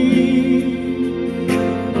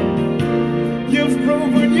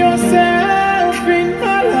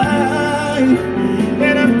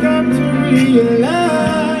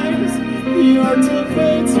realize you are too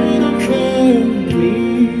faithful to fail me.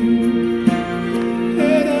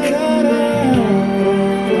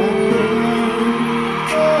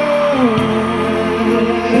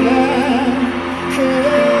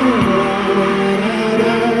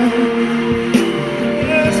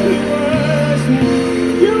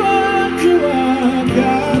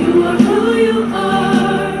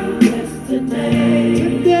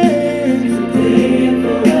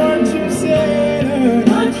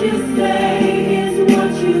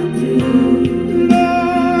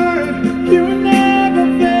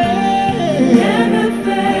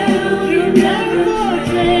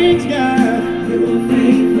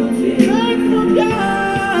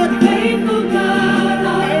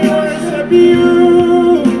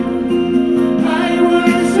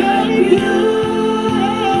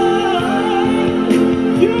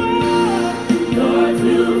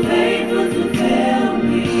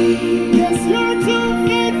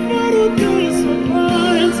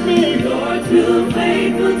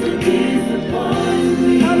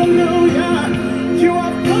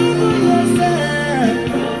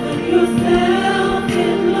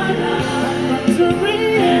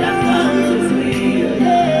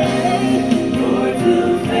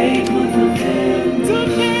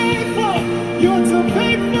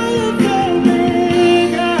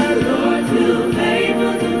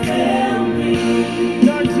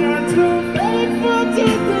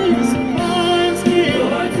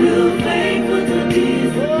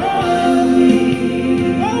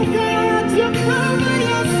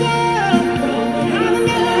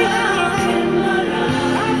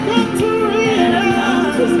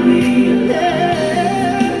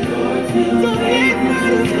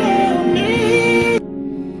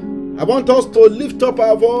 I want us to lift up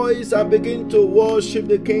our voice and begin to worship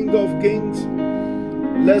the King of Kings.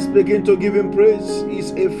 Let's begin to give him praise.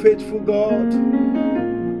 He's a faithful God.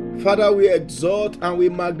 Father, we exalt and we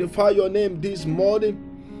magnify your name this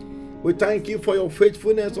morning. We thank you for your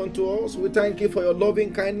faithfulness unto us. We thank you for your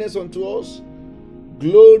loving kindness unto us.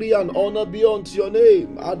 Glory and honor be unto your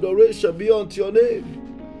name. Adoration be unto your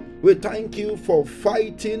name. We thank you for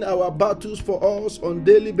fighting our battles for us on a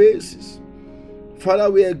daily basis.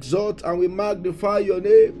 Father, we exalt and we magnify your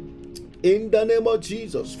name in the name of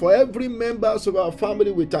Jesus. For every member of our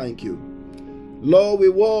family, we thank you. Lord, we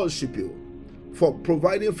worship you for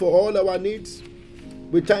providing for all our needs.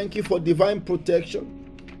 We thank you for divine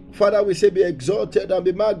protection. Father, we say be exalted and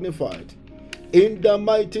be magnified in the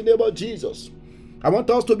mighty name of Jesus. I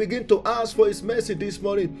want us to begin to ask for his mercy this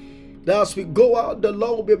morning, that as we go out, the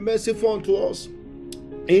Lord will be merciful unto us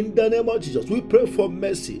in the name of Jesus. We pray for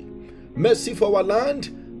mercy. Mercy for our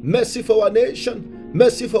land, mercy for our nation,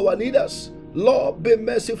 mercy for our leaders. Lord, be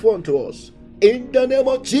merciful unto us. In the name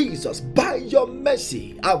of Jesus, by your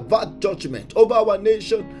mercy, avert judgment over our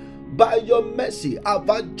nation. By your mercy,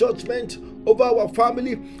 avert judgment over our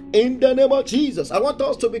family. In the name of Jesus, I want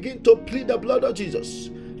us to begin to plead the blood of Jesus.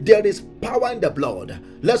 There is power in the blood.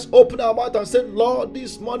 Let's open our mouth and say, Lord,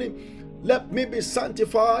 this morning, let me be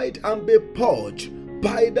sanctified and be purged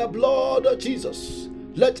by the blood of Jesus.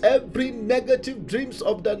 Let every negative dreams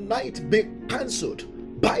of the night be cancelled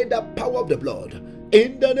by the power of the blood.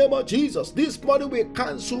 In the name of Jesus, this morning we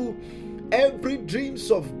cancel every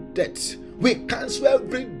dreams of death. We cancel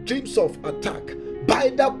every dreams of attack by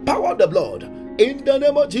the power of the blood. In the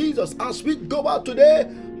name of Jesus, as we go out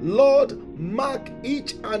today, Lord, mark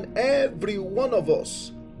each and every one of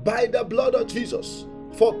us by the blood of Jesus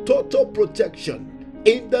for total protection.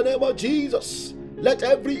 In the name of Jesus, let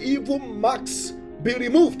every evil marks be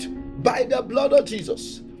removed by the blood of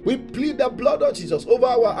Jesus. We plead the blood of Jesus over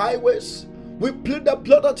our highways. We plead the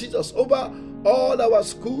blood of Jesus over all our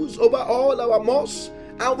schools, over all our mosques,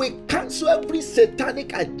 and we cancel every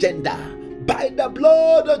satanic agenda by the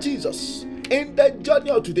blood of Jesus. In the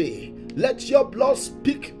journey of today, let your blood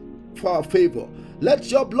speak for our favor.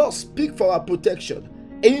 Let your blood speak for our protection.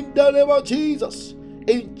 In the name of Jesus,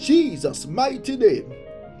 in Jesus' mighty name,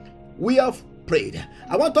 we have prayed.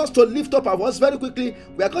 I want us to lift up our voice very quickly.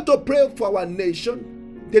 We are going to pray for our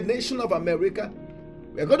nation, the nation of America.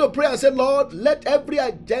 We are going to pray and say, Lord, let every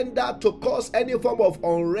agenda to cause any form of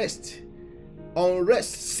unrest,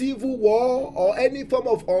 civil war, or any form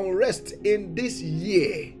of unrest in this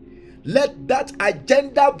year, let that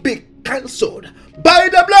agenda be cancelled by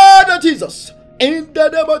the blood of Jesus. In the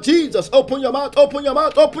name of Jesus, open your mouth, open your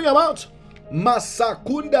mouth, open your mouth.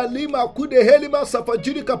 Masakunda lima kude helima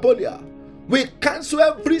safajiri kapolia. We cancel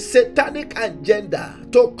every satanic agenda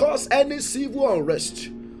to cause any civil unrest,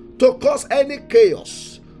 to cause any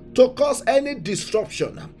chaos, to cause any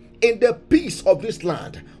disruption in the peace of this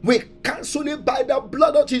land. We cancel it by the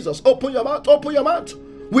blood of Jesus. Open your mouth, open your mouth.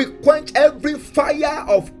 We quench every fire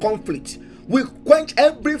of conflict. We quench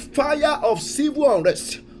every fire of civil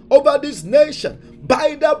unrest over this nation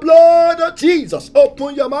by the blood of Jesus.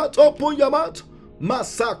 Open your mouth, open your mouth.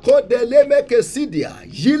 Masako deleme kesidia,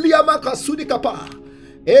 Yilia makasudi kapa,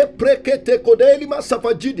 eprekete kodeli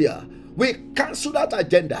masafajidia. We cancel that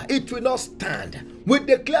agenda. It will not stand. We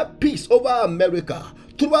declare peace over America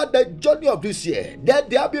throughout the journey of this year. Let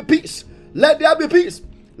there be peace. Let there be peace.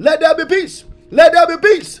 Let there be peace. Let there be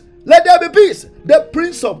peace. Let there be peace. The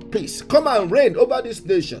Prince of Peace, come and reign over this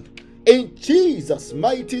nation. In Jesus'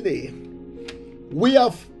 mighty name, we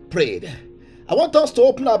have prayed. I want us to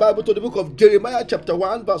open our Bible to the book of Jeremiah chapter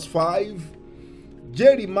 1 verse 5.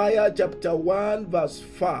 Jeremiah chapter 1 verse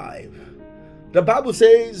 5. The Bible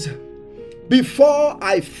says, before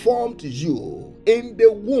I formed you in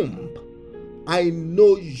the womb, I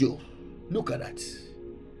know you. Look at that.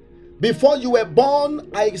 Before you were born,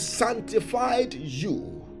 I sanctified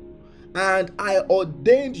you, and I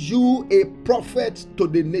ordained you a prophet to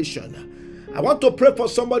the nation. I want to pray for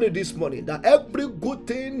somebody this morning that every good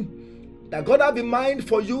thing that God have in mind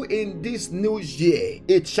for you in this new year,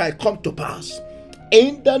 it shall come to pass.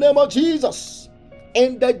 In the name of Jesus,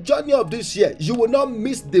 in the journey of this year, you will not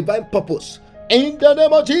miss divine purpose. In the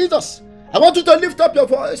name of Jesus, I want you to lift up your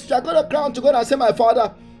voice. You are going to cry to God and say, my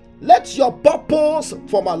Father, let your purpose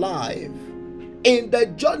for my life in the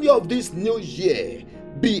journey of this new year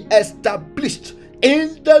be established.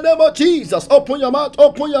 In the name of Jesus, open your mouth,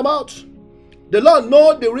 open your mouth. The Lord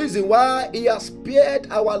knows the reason why He has spared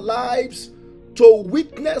our lives to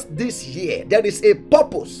witness this year. There is a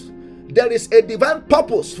purpose. There is a divine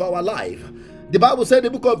purpose for our life. The Bible said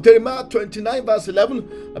in the book of Jeremiah 29 verse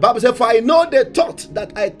 11, the Bible said, for I know the thought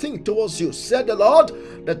that I think towards you, said the Lord,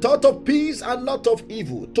 the thought of peace and not of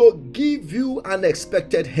evil, to give you an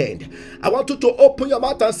expected end. I want you to open your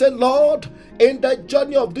mouth and say, Lord, in the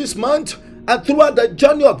journey of this month and throughout the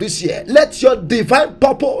journey of this year, let your divine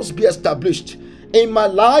purpose be established. In my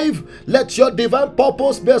life, let your divine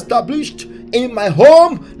purpose be established. In my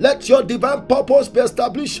home, let your divine purpose be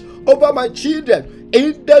established over my children.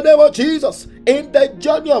 In the name of Jesus, in the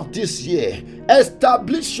journey of this year,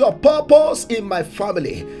 establish your purpose in my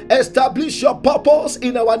family. Establish your purpose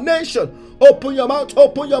in our nation. Open your mouth,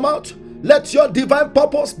 open your mouth. Let your divine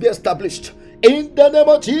purpose be established. In the name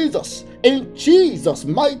of Jesus, in Jesus'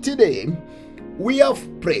 mighty name, we have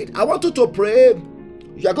prayed. I want you to pray.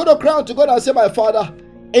 You are going to cry out to God and say, my Father,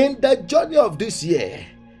 in the journey of this year,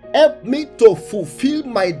 help me to fulfill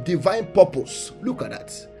my divine purpose. Look at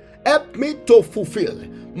that. Help me to fulfill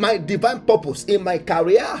my divine purpose in my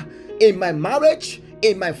career, in my marriage,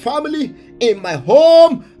 in my family, in my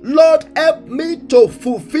home. Lord, help me to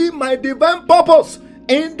fulfill my divine purpose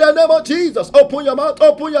in the name of Jesus. Open your mouth,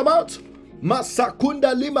 open your mouth.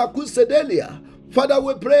 Masakunda lima kusedelia. Father,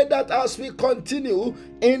 we pray that as we continue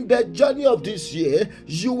in the journey of this year,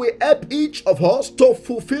 you will help each of us to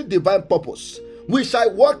fulfill divine purpose. We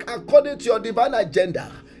shall walk according to your divine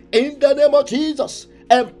agenda. In the name of Jesus,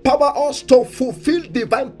 empower us to fulfill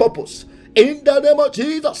divine purpose. In the name of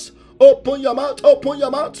Jesus, open your mouth, open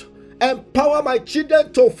your mouth. Empower my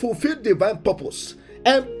children to fulfill divine purpose.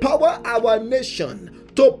 Empower our nation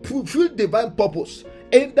to fulfill divine purpose.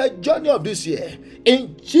 In the journey of this year,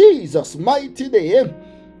 in Jesus' mighty name,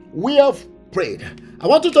 we have prayed. I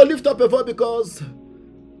want you to lift up your voice because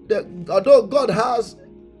although God has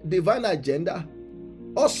divine agenda,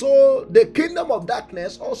 also the kingdom of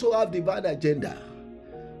darkness also have divine agenda.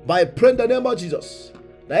 By praying the name of Jesus,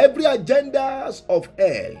 that every agenda of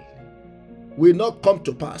hell will not come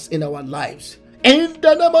to pass in our lives. In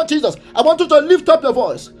the name of Jesus, I want you to lift up your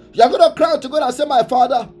voice. You are going to cry to God and say, my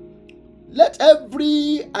Father, let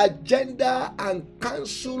every agenda and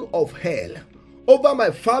counsel of hell over my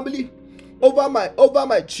family, over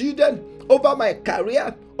my children, over my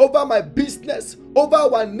career, over my business, over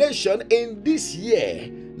our nation in this year,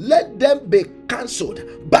 let them be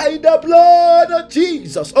cancelled by the blood of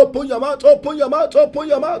Jesus. Open your mouth, open your mouth, open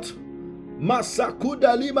your mouth.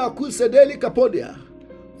 Masakuda lima kusedeli kapodia.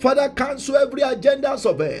 Father, cancel every agenda of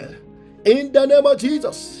hell in the name of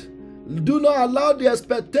Jesus. Do not allow the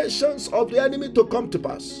expectations of the enemy to come to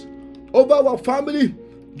pass. Over our family,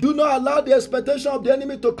 do not allow the expectation of the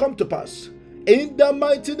enemy to come to pass. In the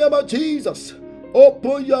mighty name of Jesus,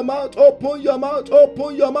 open your mouth, open your mouth,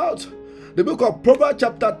 open your mouth. The book of Proverbs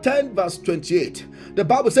chapter 10 verse 28. The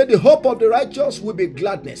Bible said the hope of the righteous will be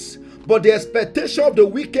gladness, but the expectation of the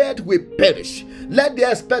wicked will perish. Let the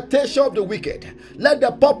expectation of the wicked, let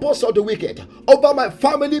the purpose of the wicked over my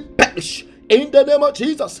family perish. In the name of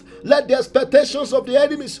Jesus, let the expectations of the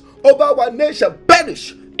enemies over our nation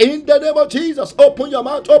perish. In the name of Jesus, open your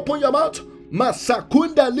mouth, open your mouth.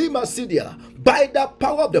 Masakunda Lima Sidia. By the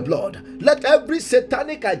power of the blood, let every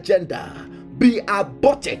satanic agenda be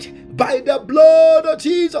aborted by the blood of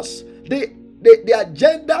Jesus. The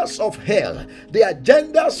agendas of hell, the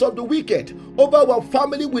agendas of the wicked over our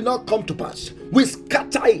family will not come to pass. We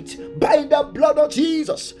scatter it by the blood of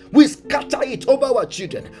Jesus. We scatter it over our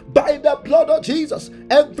children by the blood of Jesus.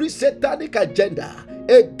 Every satanic agenda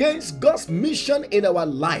against God's mission in our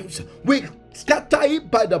lives, we scatter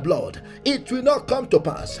it by the blood. It will not come to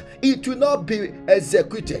pass. It will not be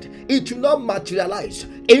executed. It will not materialize.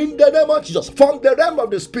 In the name of Jesus, from the realm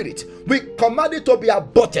of the spirit, we command it to be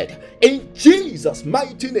aborted. In Jesus'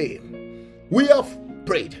 mighty name, we have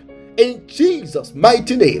prayed. In Jesus'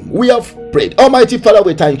 mighty name, we have prayed. Almighty Father,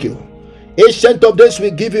 we thank you. Ancient of days,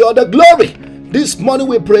 we give you all the glory. This morning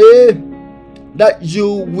we pray that you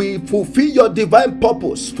will fulfill your divine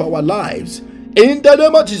purpose for our lives. In the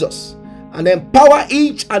name of Jesus. And empower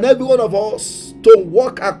each and every one of us to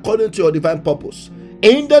walk according to your divine purpose.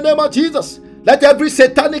 In the name of Jesus, let every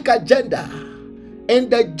satanic agenda in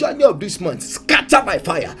the journey of this month scatter by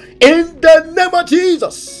fire. In the name of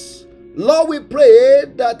Jesus, Lord, we pray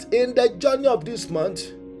that in the journey of this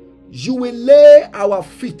month, you will lay our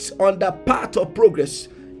feet on the path of progress.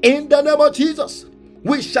 In the name of Jesus,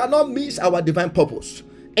 we shall not miss our divine purpose.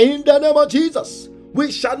 In the name of Jesus,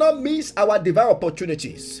 we shall not miss our divine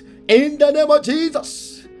opportunities. In the name of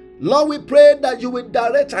Jesus, Lord, we pray that you will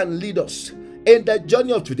direct and lead us in the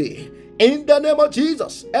journey of today. In the name of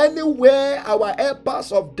Jesus, anywhere our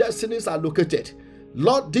helpers of destinies are located,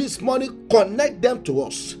 Lord, this morning connect them to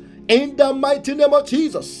us. In the mighty name of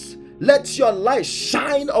Jesus, let your light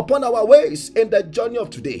shine upon our ways in the journey of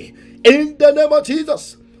today. In the name of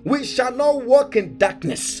Jesus, we shall not walk in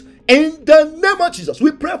darkness. In the name of Jesus,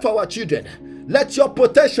 we pray for our children. Let your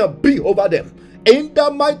protection be over them. In the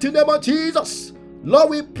mighty name of Jesus, Lord,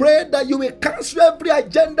 we pray that you will cancel every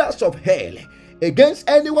agenda of hell against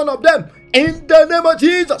any one of them. In the name of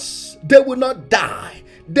Jesus, they will not die.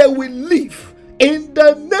 They will live. In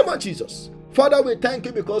the name of Jesus. Father, we thank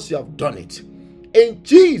you because you have done it. In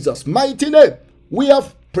Jesus' mighty name, we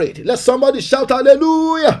have prayed. Let somebody shout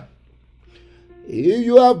hallelujah. If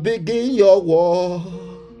you have begun your war,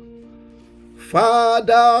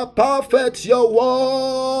 Father, perfect your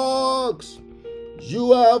works.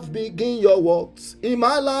 You have begun your works in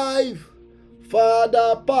my life.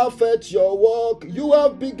 Father, perfect your work. You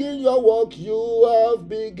have begun your work. You have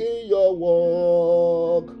begun your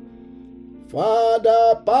work.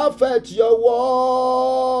 Father, perfect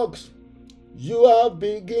your works. You have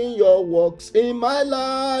begun your works in my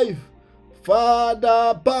life.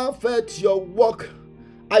 Father, perfect your work.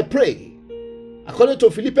 I pray, according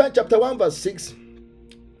to Philippians chapter 1 verse 6,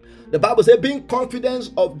 the Bible says, being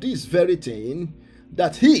confident of this very thing,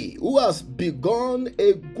 that he who has begun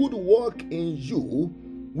a good work in you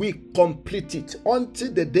will complete it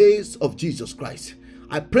until the days of Jesus Christ.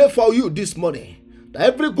 I pray for you this morning that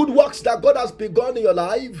every good works that God has begun in your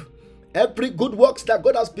life, every good works that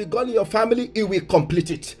God has begun in your family, He will complete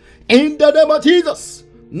it. In the name of Jesus,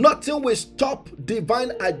 nothing will stop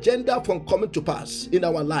divine agenda from coming to pass in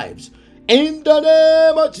our lives. In the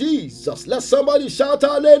name of Jesus, let somebody shout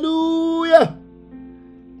hallelujah.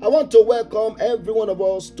 I want to welcome every one of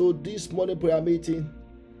us to this morning prayer meeting.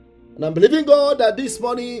 And I'm believing God that this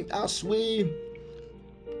morning, as we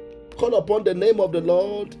call upon the name of the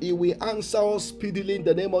Lord, He will answer us speedily in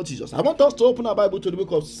the name of Jesus. I want us to open our Bible to the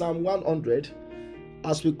book of Psalm 100.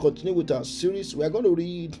 As we continue with our series, we are going to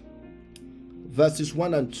read verses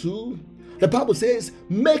 1 and 2. The Bible says,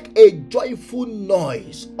 make a joyful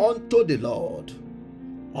noise unto the Lord,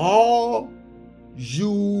 all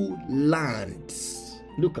you lands.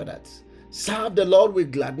 Look at that. Serve the Lord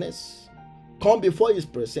with gladness. Come before His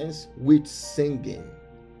presence with singing.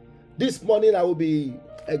 This morning I will be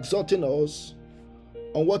exhorting us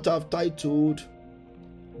on what I've titled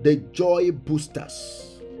the Joy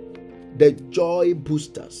Boosters. The Joy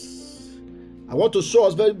Boosters. I want to show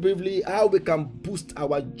us very briefly how we can boost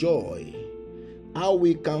our joy, how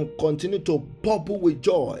we can continue to bubble with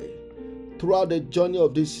joy throughout the journey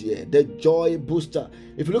of this year. The Joy Booster.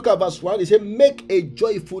 If you look at verse 1, it says, make a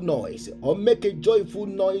joyful noise, or make a joyful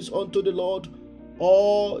noise unto the Lord,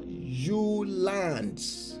 all you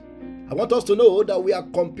lands. I want us to know that we are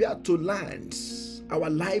compared to lands. Our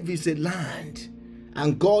life is a land,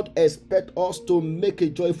 and God expects us to make a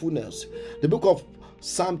joyfulness. The book of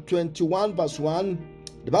Psalm 21 verse 1,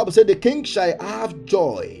 the Bible said, the king shall have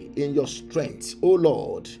joy in your strength, O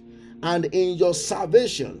Lord, and in your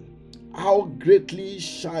salvation how greatly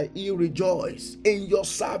shall he rejoice in your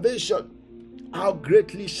salvation. How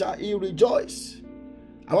greatly shall he rejoice.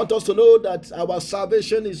 I want us to know that our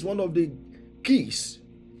salvation is one of the keys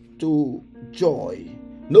to joy.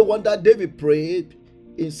 No wonder David prayed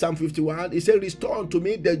in Psalm 51. He said, restore unto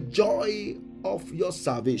me the joy of your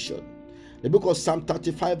salvation. The book of Psalm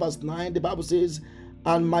 35 verse 9, the Bible says,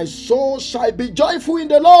 and my soul shall be joyful in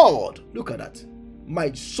the Lord. Look at that.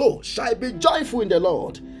 My soul shall be joyful in the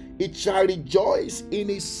Lord. It shall rejoice in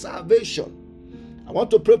his salvation. I want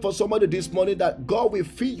to pray for somebody this morning that God will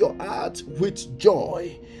fill your heart with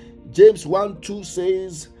joy. James 1:2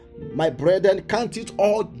 says, my brethren, count it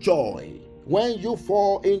all joy when you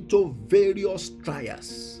fall into various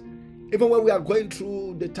trials. Even when we are going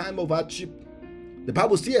through the time of hardship, the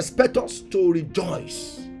Bible still expects us to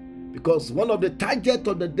rejoice, because one of the targets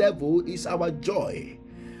of the devil is our joy.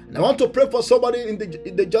 And I want to pray for somebody in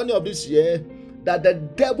the journey of this year that the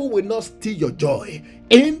devil will not steal your joy.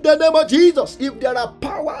 In the name of Jesus, if there are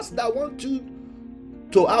powers that want you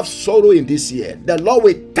to have sorrow in this year, the Lord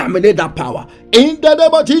will terminate that power. In the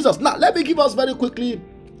name of Jesus. Now, let me give us very quickly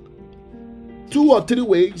 2 or 3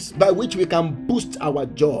 ways by which we can boost our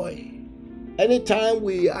joy. Anytime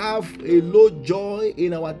we have a low joy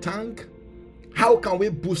in our tank, how can we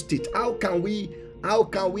boost it? How can we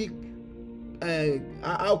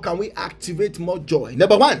activate more joy?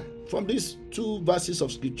 Number 1, from these 2 verses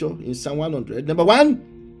of scripture in Psalm 100. Number 1,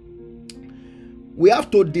 we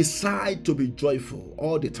have to decide to be joyful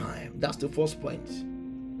all the time. That's the first point.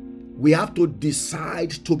 We have to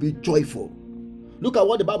decide to be joyful. Look at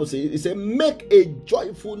what the Bible says. It says, make a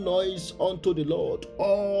joyful noise unto the Lord,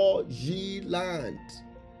 all ye land.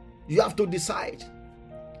 You have to decide.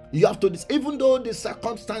 You have to, even though the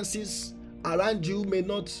circumstances around you may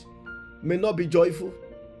not be joyful,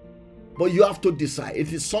 but you have to decide.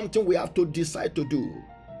 It is something we have to decide to do.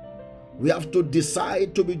 We have to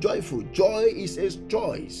decide to be joyful. Joy is a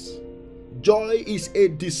choice. Joy is a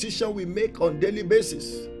decision we make on a daily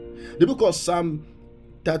basis. The book of Psalm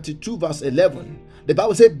 32 verse 11, the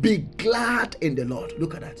Bible says, be glad in the Lord.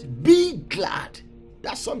 Look at that. Be glad.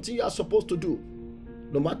 That's something you are supposed to do.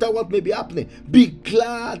 No matter what may be happening, be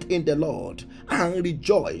glad in the Lord and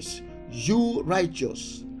rejoice, you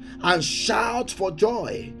righteous, and shout for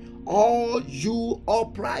joy, all you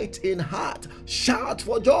upright in heart. Shout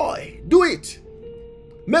for joy. Do it.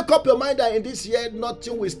 Make up your mind that in this year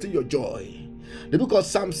nothing will steal your joy. The book of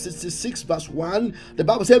Psalm 66 verse 1, the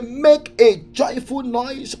Bible says, make a joyful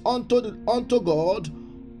noise unto God,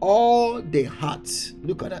 all the heart.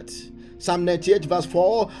 Look at that. Psalm 98 verse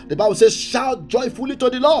 4, the Bible says, shout joyfully to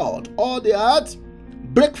the Lord, all the heart.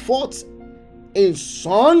 Break forth in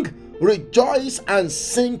song, rejoice and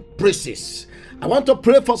sing praises. I want to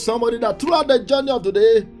pray for somebody that throughout the journey of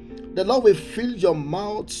today, the Lord will fill your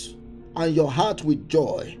mouth and your heart with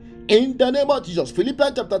joy. In the name of Jesus.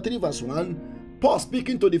 Philippians chapter 3 verse 1, Paul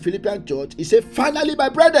speaking to the Philippian church, he said, finally, my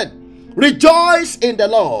brethren, rejoice in the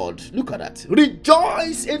Lord. Look at that.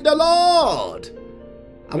 Rejoice in the Lord.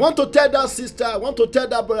 I want to tell that sister, I want to tell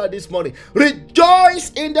that brother this morning,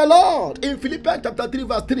 rejoice in the Lord. In Philippians chapter 3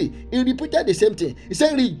 verse 3, he repeated the same thing. He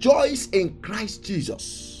said, rejoice in Christ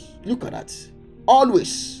Jesus. Look at that.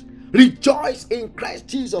 Always. Rejoice in Christ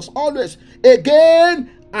Jesus. Always. Again,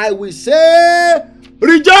 I will say,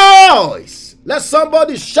 rejoice. Let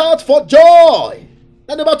somebody shout for joy.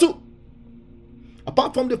 And number 2,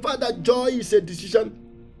 apart from the fact that joy is a decision,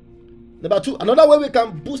 number 2, another way we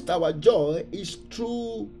can boost our joy is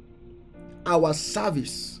through our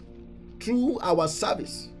service. Through our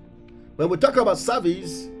service. When we talk about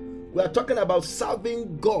service, we are talking about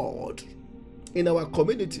serving God in our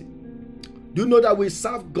community. Do you know that we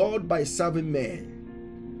serve God by serving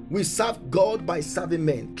men? We serve God by serving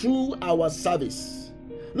men through our service.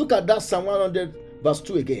 Look at that Psalm 100 verse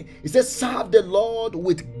 2 again. It says, serve the Lord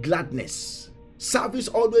with gladness. Service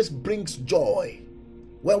always brings joy.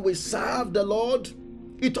 When we serve the Lord,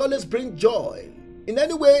 it always brings joy. In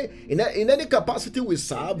any way, in any capacity we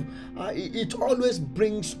serve, it always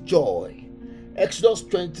brings joy. Exodus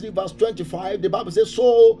 23 verse 25, the Bible says,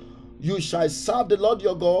 so you shall serve the Lord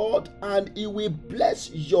your God, and he will bless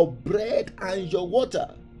your bread and your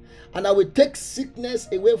water, and I will take sickness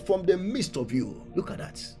away from the midst of you. Look at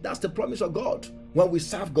that. That's the promise of God. When we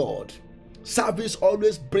serve God, service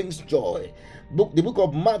always brings joy. The book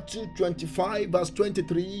of Matthew 25 verse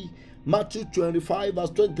 23, Matthew 25 verse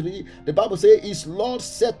 23, the Bible says, his Lord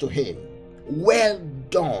said to him, well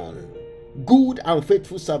done, good and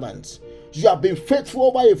faithful servants. You have been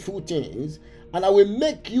faithful over a few things, and I will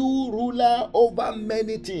make you ruler over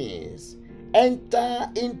many things. enter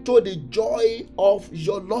into the joy of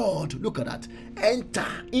your Lord. Look at that. Enter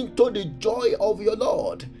into the joy of your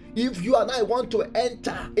Lord. If you and I want to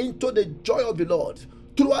enter into the joy of the Lord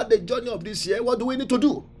throughout the journey of this year, what do we need to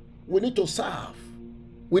do? We need to serve.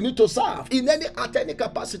 We need to serve at any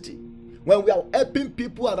capacity. When we are helping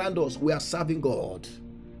people around us, we are serving God.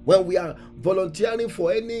 When we are volunteering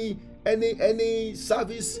for any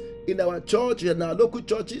service in our church, in our local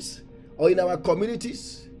churches, or in our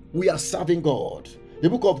communities, we are serving God. The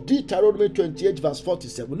book of Deuteronomy 28 verse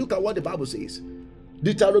 47. Look at what the Bible says.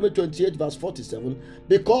 Deuteronomy 28 verse 47.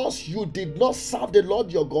 Because you did not serve the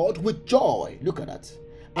Lord your God with joy, look at that,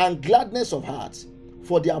 and gladness of heart,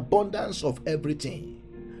 for the abundance of everything.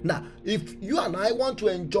 Now, if you and I want to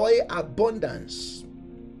enjoy abundance,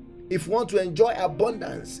 if we want to enjoy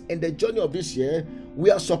abundance in the journey of this year, we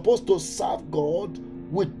are supposed to serve God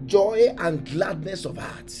with joy and gladness of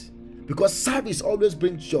heart. Because service always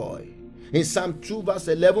brings joy. In Psalm 2 verse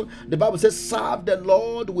 11, the Bible says, serve the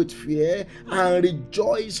Lord with fear and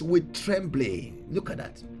rejoice with trembling. Look at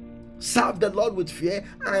that. Serve the Lord with fear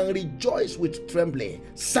and rejoice with trembling.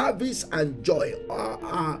 Service and joy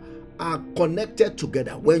are connected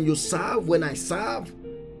together. When you serve, when I serve,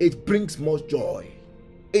 it brings more joy.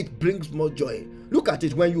 It brings more joy. Look at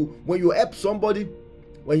it. When you help somebody,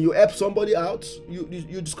 out,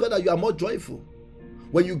 you discover that you are more joyful.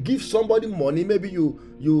 When you give somebody money, maybe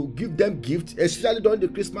you give them gifts, especially during the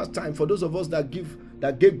Christmas time. For those of us that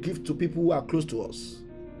gave gifts to people who are close to us,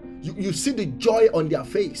 you see the joy on their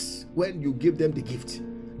face when you give them the gift.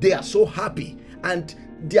 They are so happy, and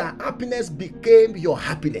their happiness became your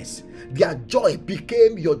happiness. Their joy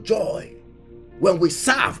became your joy. When we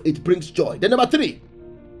serve, it brings joy. Then number 3,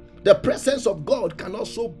 the presence of God can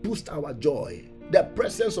also boost our joy. The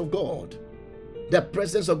presence of God. The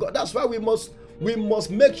presence of God. That's why we must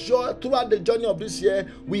make sure throughout the journey of this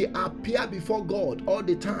year we appear before God all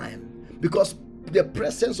the time, because the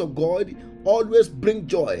presence of God always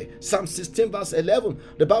brings joy. Psalm 16 verse 11,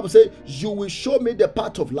 the Bible says, you will show me the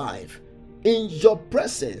path of life. In your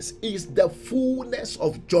presence is the fullness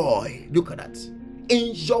of joy. Look at that.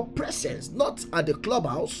 In your presence, not at the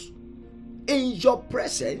clubhouse. In your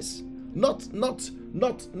presence, not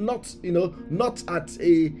at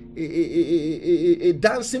a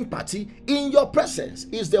dancing party. In your presence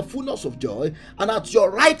is the fullness of joy, and at your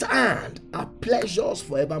right hand are pleasures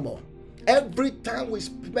forevermore. Every time we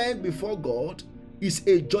spend before God is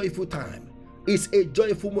a joyful time. It's a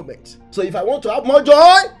joyful moment. So if I want to have more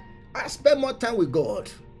joy, I spend more time with God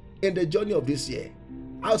in the journey of this year.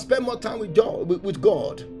 I'll spend more time with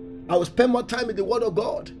God. I will spend more time in the Word of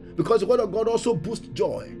God, because the Word of God also boosts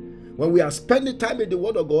joy. When we are spending time in the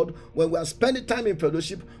Word of God, when we are spending time in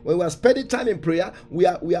fellowship, when we are spending time in prayer, we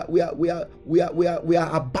are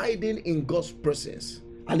abiding in God's presence,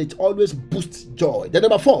 and it always boosts joy. Then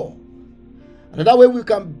number 4, another way we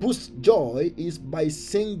can boost joy is by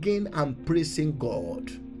singing and praising God.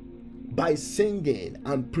 By singing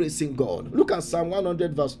and praising God. Look at Psalm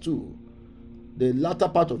 100 verse 2. The latter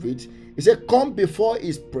part of it. It said, come before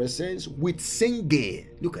His presence with singing.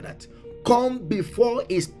 Look at that. Come before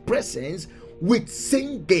His presence with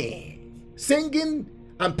singing. Singing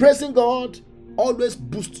and praising God always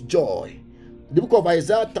boosts joy. The book of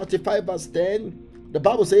Isaiah 35 verse 10, the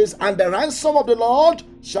Bible says, and the ransom of the Lord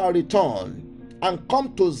shall return and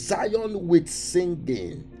come to Zion with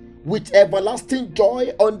singing, with everlasting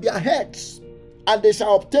joy on their heads, and they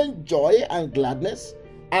shall obtain joy and gladness,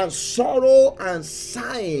 and sorrow and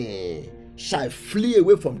sighing shall flee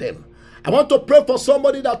away from them. I want to pray for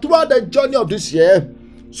somebody that throughout the journey of this year,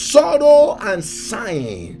 sorrow and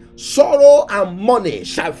sighing, sorrow and money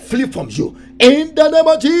shall flee from you. In the name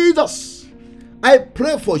of Jesus, I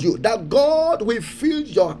pray for you that God will fill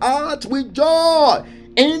your heart with joy.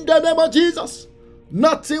 In the name of Jesus,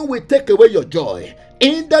 nothing will take away your joy.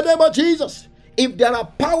 In the name of Jesus, if there are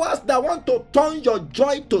powers that want to turn your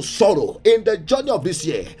joy to sorrow in the journey of this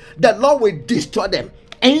year, the Lord will destroy them.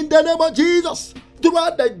 In the name of Jesus,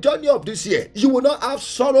 throughout the journey of this year, you will not have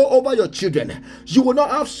sorrow over your children. You will not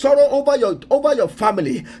have sorrow over your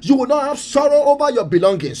family. You will not have sorrow over your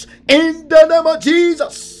belongings. In the name of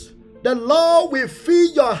Jesus, the Lord will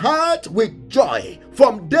fill your heart with joy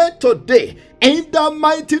from day to day. In the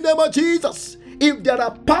mighty name of Jesus. If there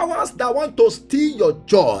are powers that want to steal your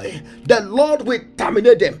joy, the Lord will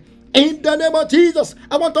terminate them. In the name of Jesus,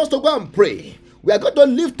 I want us to go and pray. We are going to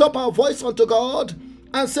lift up our voice unto God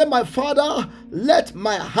and say, my Father, let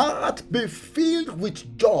my heart be filled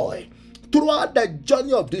with joy throughout the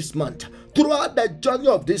journey of this month, throughout the journey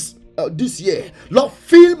of this year. Lord,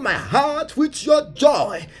 fill my heart with your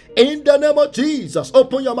joy. In the name of Jesus,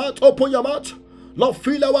 open your mouth, open your mouth. Lord,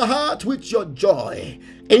 fill our heart with your joy.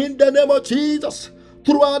 In the name of Jesus,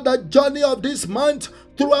 throughout the journey of this month,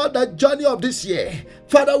 throughout the journey of this year,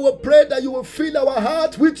 Father, we pray that you will fill our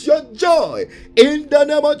heart with your joy. In the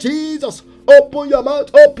name of Jesus, open your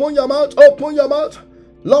mouth, open your mouth, open your mouth.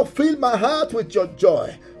 Lord, fill my heart with your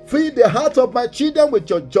joy. Fill the heart of my children with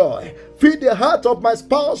your joy. Fill the heart of my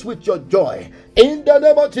spouse with your joy. In the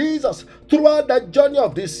name of Jesus, throughout the journey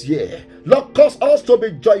of this year, Lord, cause us to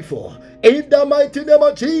be joyful. In the mighty name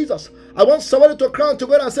of Jesus, I want somebody to cry to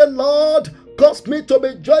God and say, Lord, cause me to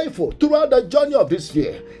be joyful throughout the journey of this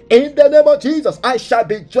year. In the name of Jesus, I shall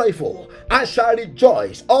be joyful. I shall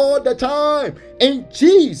rejoice all the time. In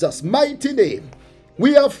Jesus' mighty name,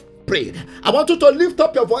 we have prayed. I want you to lift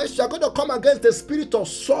up your voice. You are going to come against the spirit of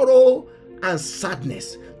sorrow and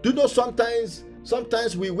sadness. Do you know sometimes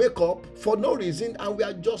we wake up for no reason and we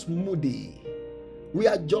are just moody. We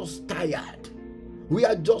are just tired. We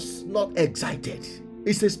are just not excited.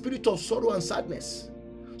 It's a spirit of sorrow and sadness.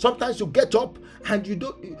 Sometimes you get up and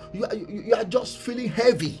you are just feeling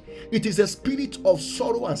heavy. It is a spirit of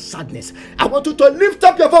sorrow and sadness. I want you to lift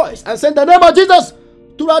up your voice and say, in the name of Jesus,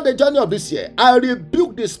 throughout the journey of this year, I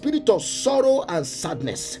rebuke the spirit of sorrow and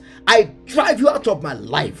sadness. I drive you out of my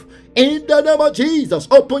life. In the name of Jesus,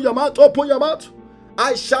 open your mouth, open your mouth.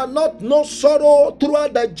 I shall not know sorrow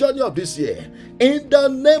throughout the journey of this year. In the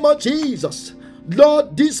name of Jesus,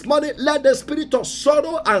 Lord, this morning, let the spirit of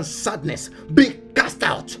sorrow and sadness be cast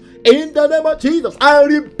out. In the name of Jesus, I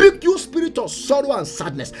rebuke you, spirit of sorrow and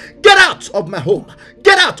sadness. Get out of my home.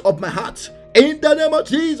 Get out of my heart. In the name of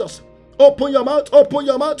Jesus, open your mouth, open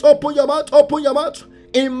your mouth, open your mouth, open your mouth.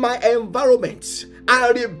 In my environment, I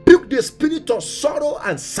rebuke the spirit of sorrow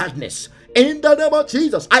and sadness. In the name of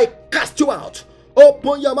Jesus, I cast you out.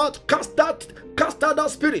 Open your mouth, cast out that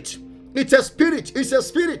spirit. It's a spirit, it's a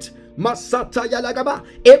spirit. Masata yalagaba,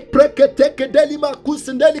 epreketeke delima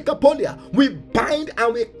kusindeli kapolia. We bind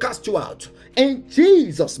and we cast you out. In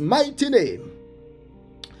Jesus' mighty name,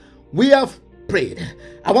 we have prayed.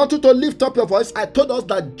 I want you to lift up your voice. I told us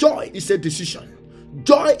that joy is a decision.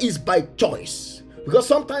 Joy is by choice. Because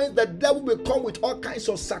sometimes the devil will come with all kinds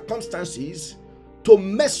of circumstances to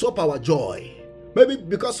mess up our joy. Maybe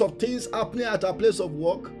because of things happening at our place of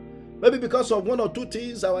work. Maybe because of one or two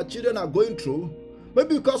things our children are going through.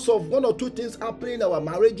 Maybe because of one or two things happening in our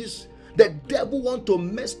marriages. The devil wants to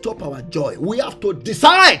mess up our joy. We have to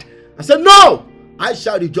decide and say, no, I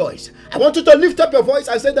shall rejoice. I want you to lift up your voice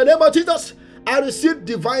and say, in the name of Jesus, I receive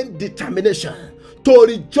divine determination to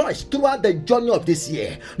rejoice throughout the journey of this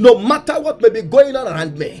year, no matter what may be going on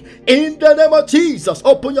around me. In the name of Jesus,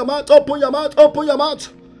 open your mouth, open your mouth, open your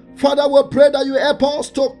mouth. Father, we pray that you help us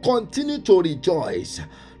to continue to rejoice,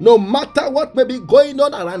 no matter what may be going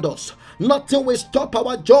on around us. Nothing will stop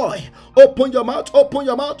our joy. Open your mouth, open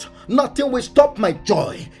your mouth. Nothing will stop my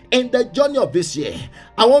joy in the journey of this year.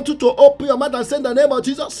 I want you to open your mouth and say, in the name of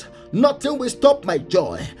Jesus, nothing will stop my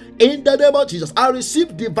joy. In the name of Jesus, I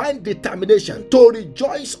receive divine determination to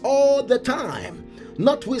rejoice all the time,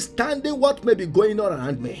 notwithstanding what may be going on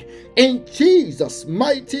around me. In Jesus'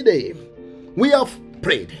 mighty name, we have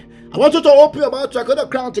prayed. I want you to open your mouth. You're going to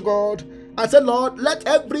cry to God and say, Lord, let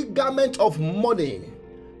every garment of mourning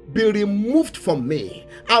be removed from me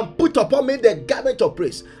and put upon me the garment of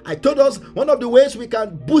praise. I told us one of the ways we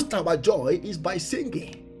can boost our joy is by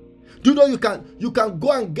singing. Do you know you can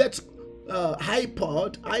go and get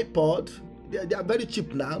iPod. They are very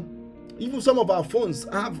cheap now. Even some of our phones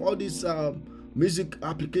have all this music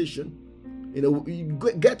application. You know, you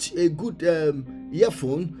get a good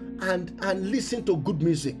earphone and listen to good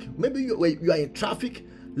music. Maybe you are in traffic,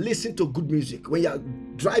 listen to good music. When you are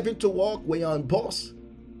driving to work, when you're on bus,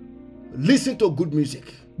 listen to good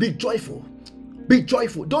music. Be joyful. Be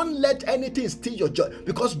joyful. Don't let anything steal your joy,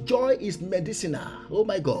 because joy is medicinal. Oh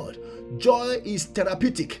my God. Joy is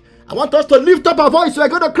therapeutic. I want us to lift up our voice. We're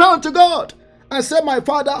going to cry to God and say, my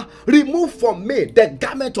Father, remove from me the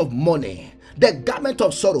garment of mourning, the garment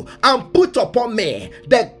of sorrow, and put upon me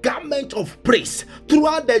the garment of praise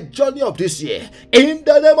throughout the journey of this year. In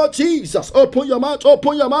the name of Jesus, open your mouth,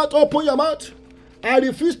 open your mouth, open your mouth. I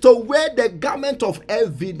refuse to wear the garment of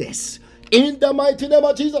heaviness. In the mighty name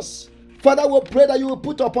of Jesus, Father, we pray that you will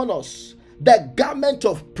put upon us the garment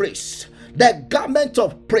of praise. The garment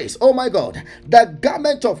of praise. Oh my God. The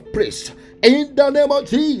garment of praise. In the name of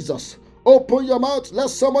Jesus, open your mouth.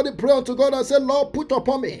 Let somebody pray unto God and say, Lord, put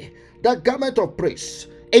upon me the garment of praise.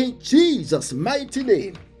 In Jesus' mighty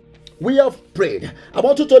name, we have prayed. I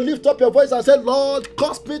want you to lift up your voice and say, Lord,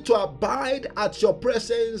 cause me to abide at your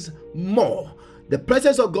presence more. The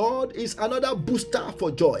presence of God is another booster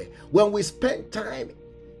for joy. When we spend time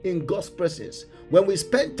in God's presence, when we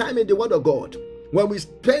spend time in the Word of God, When we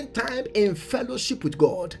spend time in fellowship with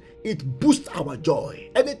God, it boosts our joy.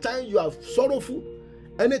 Anytime you are sorrowful,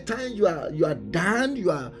 anytime you are down,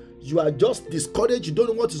 you are just discouraged, you don't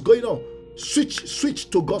know what is going on, switch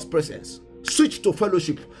to God's presence. Switch to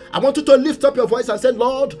fellowship. I want you to lift up your voice and say,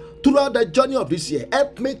 Lord, throughout the journey of this year,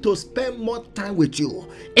 help me to spend more time with you.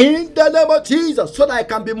 In the name of Jesus, so that I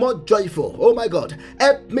can be more joyful. Oh my God,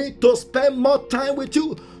 help me to spend more time with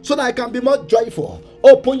you, so that I can be more joyful.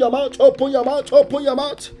 Open your mouth, open your mouth, open your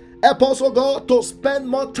mouth. Help us, oh God, to spend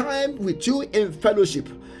more time with you in fellowship.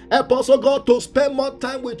 Help us, oh God, to spend more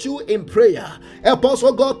time with you in prayer. Help us,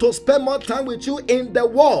 oh God, to spend more time with you in the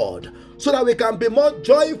word, so that we can be more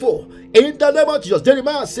joyful. In the name of Jesus.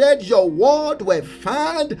 Jeremiah said, your word were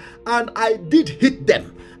found, and I did hit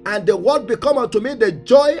them, and the word become unto me the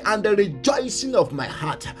joy and the rejoicing of my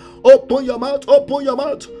heart. Open your mouth, open your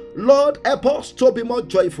mouth. Lord, help us to be more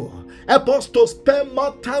joyful. Help us to spend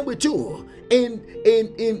more time with you in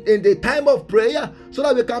the time of prayer, so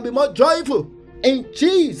that we can be more joyful. In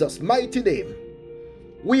Jesus' mighty name,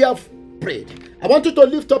 we have prayed. I want you to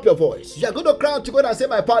lift up your voice. You are going to cry out to God and say,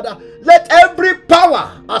 my Father, let every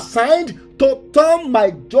power assigned to turn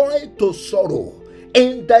my joy to sorrow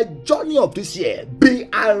in the journey of this year be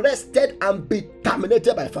arrested and be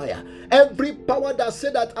terminated by fire. Every power that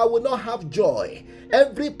said that I will not have joy,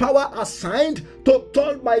 every power assigned to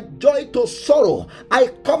turn my joy to sorrow, I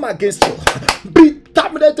come against you. Be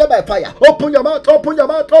terminated by fire. Open your mouth, open your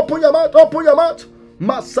mouth, open your mouth, open your mouth.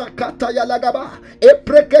 Masakata yalagaba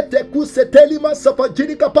eprekete kuseteli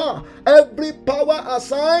masafajiri kapa. Every power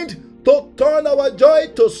assigned to turn our joy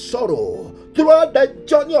to sorrow throughout the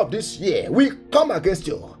journey of this year, we come against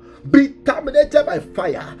you. Be terminated by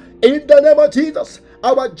fire in the name of Jesus.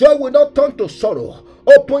 Our joy will not turn to sorrow.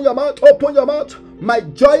 Open your mouth, open your mouth. My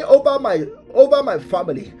joy over my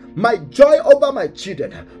family, my joy over my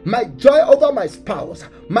children, my joy over my spouse,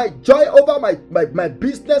 my joy over my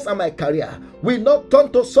business and my career will not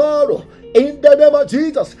turn to sorrow. In the name of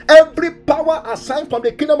Jesus, every power assigned from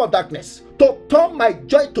the kingdom of darkness to turn my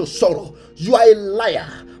joy to sorrow, you are a liar.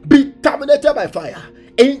 Be terminated by fire.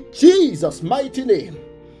 In Jesus' mighty name,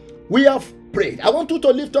 we have prayed. I want you to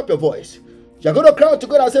lift up your voice. You're going to cry out to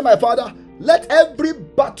God and say, my Father, let every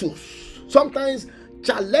battle, sometimes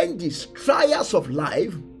challenges, trials of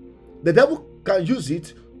life, the devil can use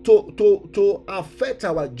it to affect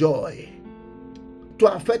our joy. To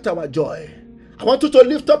affect our joy. I want you to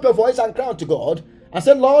lift up your voice and cry out to God and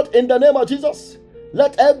say, Lord, in the name of Jesus,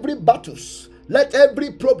 let every battles, let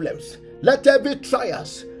every problems, let every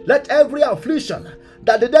trials, let every affliction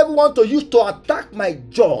that the devil wants to use to attack my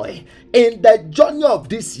joy in the journey of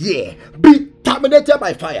this year be terminated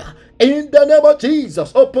by fire. In the name of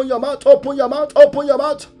Jesus, open your mouth, open your mouth, open your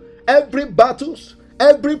mouth. Every battles,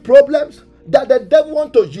 every problems that the devil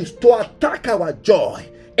wants to use to attack our joy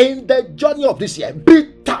in the journey of this year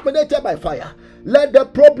be terminated by fire. Let the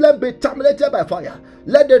problem be terminated by fire.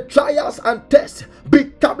 Let the trials and tests be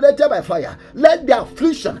terminated by fire. Let the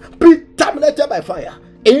affliction be terminated by fire.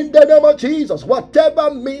 In the name of Jesus,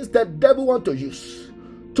 whatever means the devil wants to use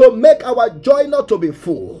to make our joy not to be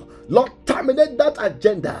full, Lord, terminate that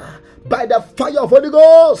agenda by the fire of Holy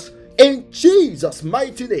Ghost. In Jesus'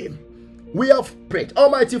 mighty name, we have prayed.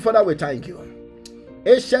 Almighty Father, we thank you.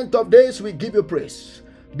 Ancient of days, we give you praise.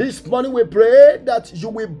 This morning we pray that you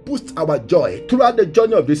will boost our joy throughout the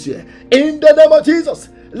journey of this year. In the name of Jesus,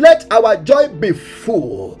 let our joy be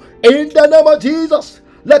full. In the name of Jesus,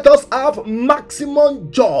 let us have maximum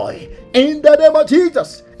joy. In the name of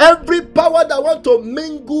Jesus, every power that wants to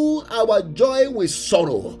mingle our joy with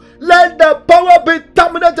sorrow, let the power be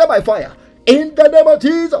terminated by fire. In the name of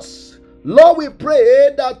Jesus, Lord, we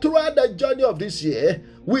pray that throughout the journey of this year,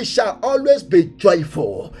 we shall always be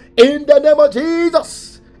joyful. In the name of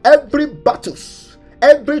Jesus, every battles,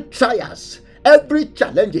 every trials, every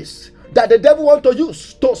challenges that the devil wants to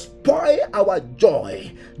use to spoil our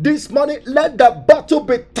joy, this morning, let the battle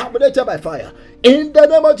be terminated by fire. In the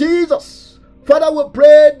name of Jesus, Father, we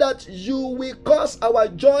pray that you will cause our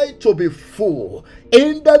joy to be full.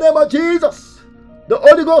 In the name of Jesus, the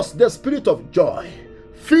Holy Ghost, the Spirit of joy,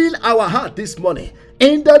 fill our heart this morning.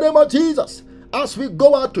 In the name of Jesus, as we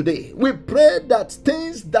go out today, we pray that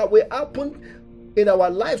things that will happen in our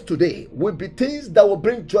lives today will be things that will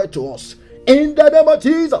bring joy to us. In the name of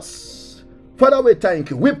Jesus, Father, we thank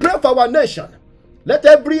you. We pray for our nation. Let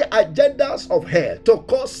every agenda of hell to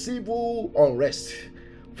cause civil unrest,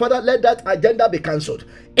 Father, let that agenda be cancelled.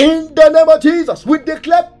 In the name of Jesus, we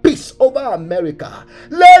declare peace over America.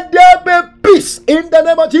 Let there be peace in the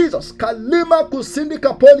name of Jesus. Kalima Kusindi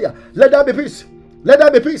Kapolia. Let there be peace. Let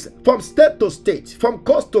there be peace from state to state, from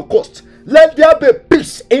coast to coast. Let there be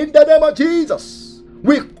peace in the name of Jesus.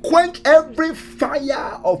 We quench every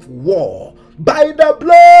fire of war by the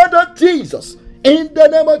blood of Jesus in the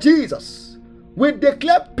name of Jesus. We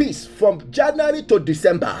declare peace from January to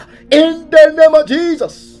December in the name of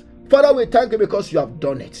Jesus. Father, we thank you because you have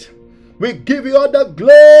done it. We give you all the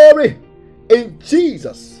glory in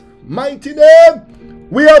Jesus' mighty name.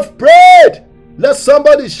 We have prayed. Let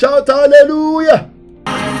somebody shout hallelujah.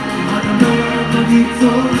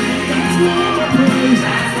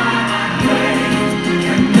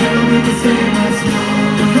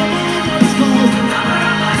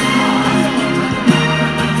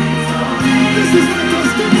 This is my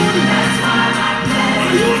testimony.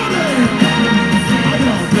 Are you ready?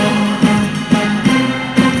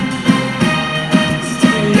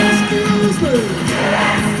 Excuse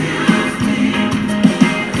me.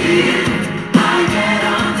 I get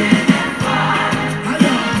on the fire.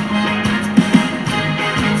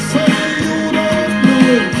 Say you don't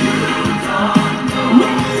know.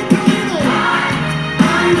 Like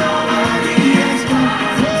I know what he has done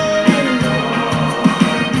for me.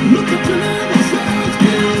 Look at your neighbor and say,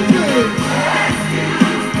 excuse me.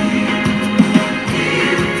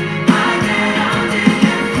 I get on the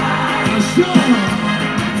fire. Sure.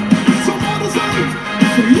 Somebody say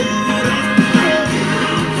you don't know.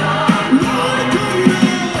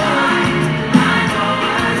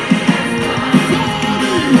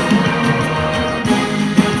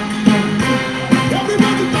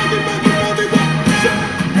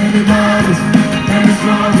 Anybody's any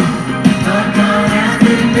stronger, but God has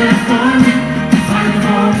been there for me. Fighting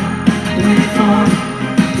for me, waiting for me.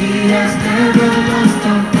 He has never lost.